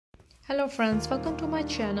Hello friends, welcome to my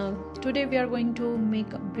channel. Today we are going to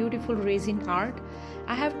make a beautiful resin art.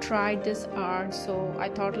 I have tried this art, so I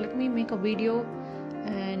thought let me make a video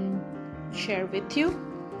and share with you.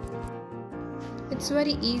 It's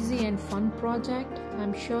very easy and fun project.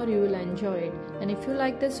 I'm sure you will enjoy it. And if you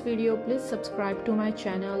like this video, please subscribe to my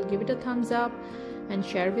channel, give it a thumbs up and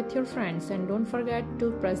share with your friends. And don't forget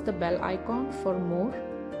to press the bell icon for more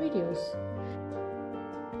videos.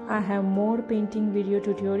 I have more painting video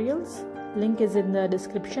tutorials. Link is in the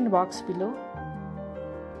description box below.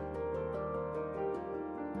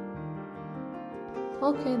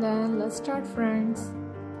 Okay then, let's start friends.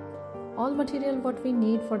 All material what we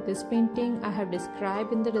need for this painting I have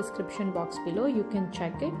described in the description box below. You can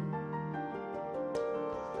check it.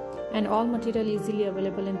 And all material easily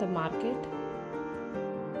available in the market.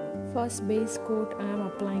 First base coat I am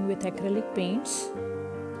applying with acrylic paints.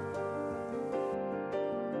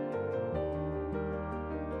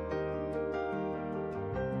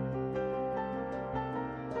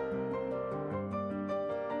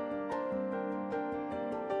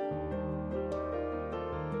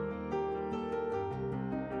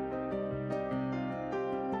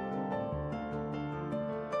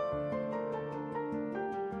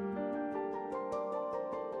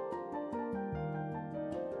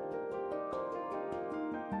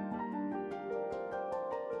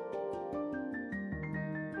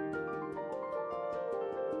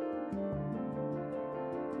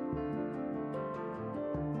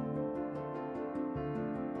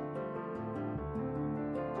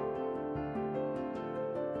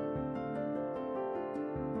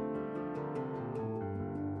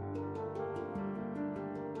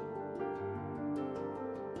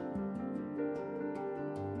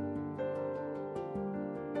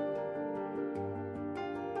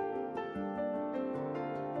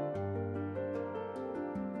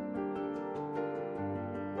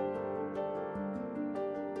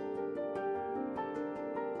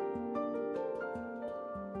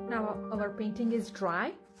 Now our painting is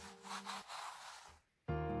dry.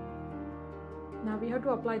 Now we have to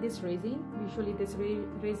apply this resin. Usually this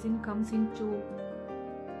resin comes into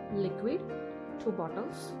liquid, 2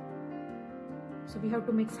 bottles. So we have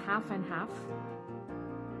to mix half and half.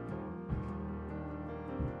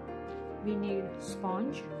 We need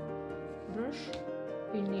sponge, brush,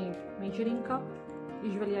 we need measuring cup.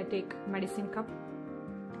 Usually I take medicine cup.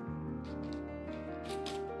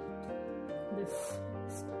 This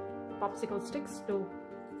popsicle sticks to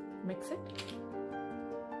mix it.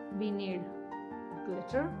 We need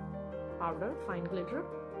glitter powder, fine glitter.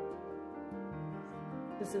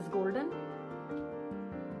 This is golden.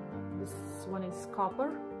 This one is copper.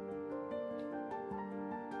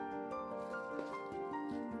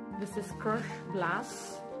 This is crushed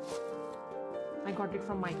glass. I got it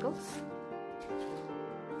from Michael's.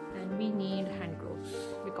 And we need hand gloves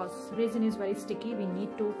because resin is very sticky. We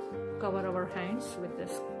need to cover our hands with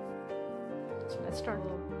this. So let's start.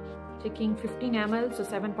 Taking 15 ml, so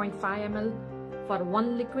 7.5 ml for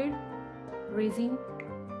 1 liquid resin.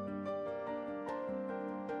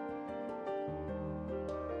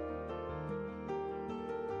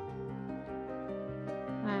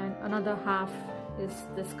 And another half is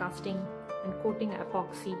this casting and coating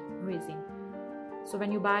epoxy resin. So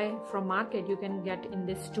when you buy from market, you can get in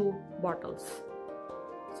these 2 bottles.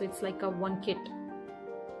 So it's like a 1 kit.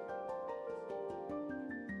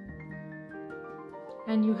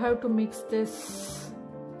 And you have to mix this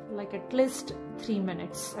like at least 3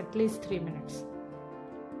 minutes,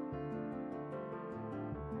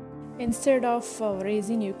 Instead of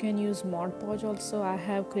resin, you can use Mod Podge also. I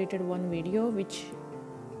have created one video which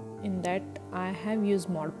in that I have used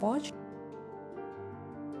Mod Podge.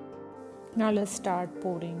 Now let's start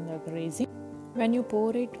pouring the resin. When you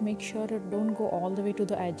pour it, make sure it don't go all the way to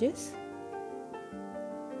the edges.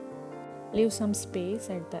 Leave some space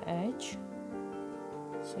at the edge,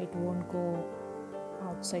 so it won't go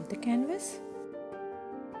outside the canvas.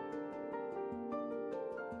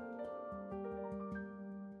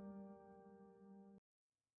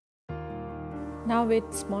 Now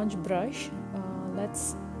with sponge brush,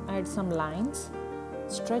 let's add some lines.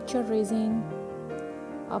 Stretch your resin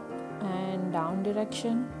up and down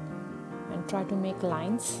direction and try to make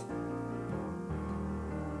lines.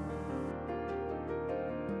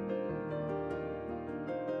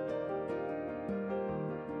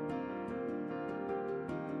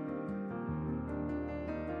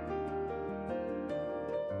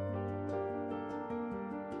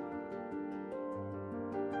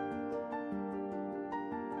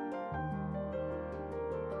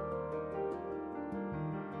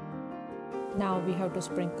 Now we have to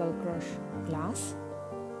sprinkle crushed glass.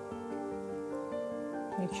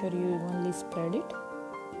 Make sure you evenly spread it.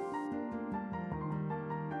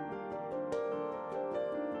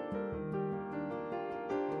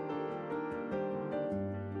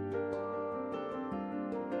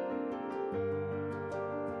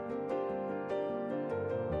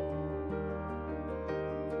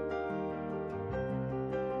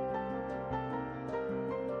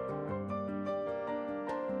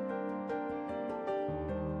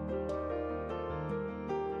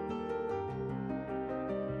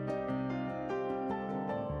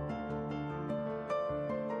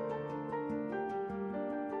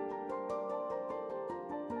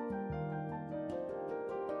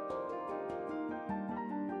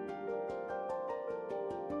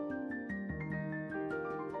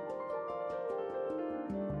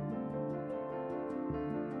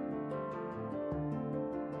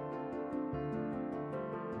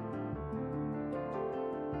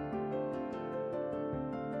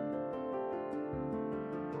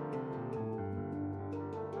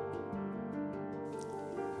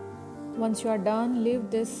 Once you are done,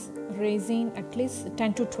 leave this resin at least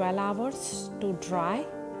 10 to 12 hours to dry.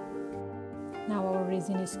 Now our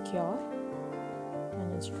resin is cured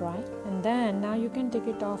and it's dry. And then now you can take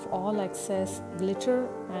it off all excess glitter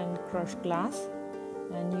and crushed glass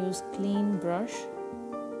and use clean brush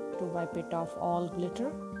to wipe it off all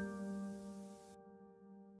glitter.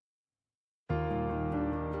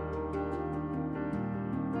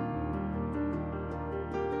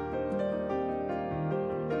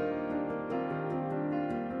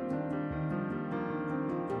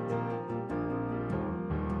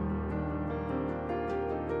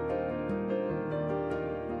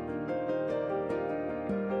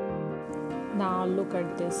 Now look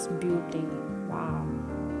at this beauty. Wow.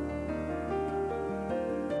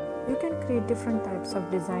 You can create different types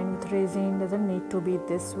of design with resin. Doesn't need to be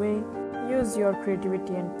this way. Use your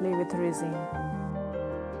creativity and play with resin.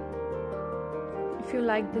 If you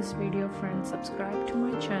like this video, friends, subscribe to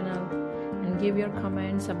my channel and give your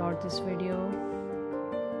comments about this video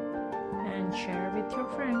and share with your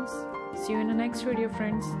friends. See you in the next video,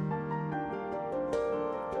 friends.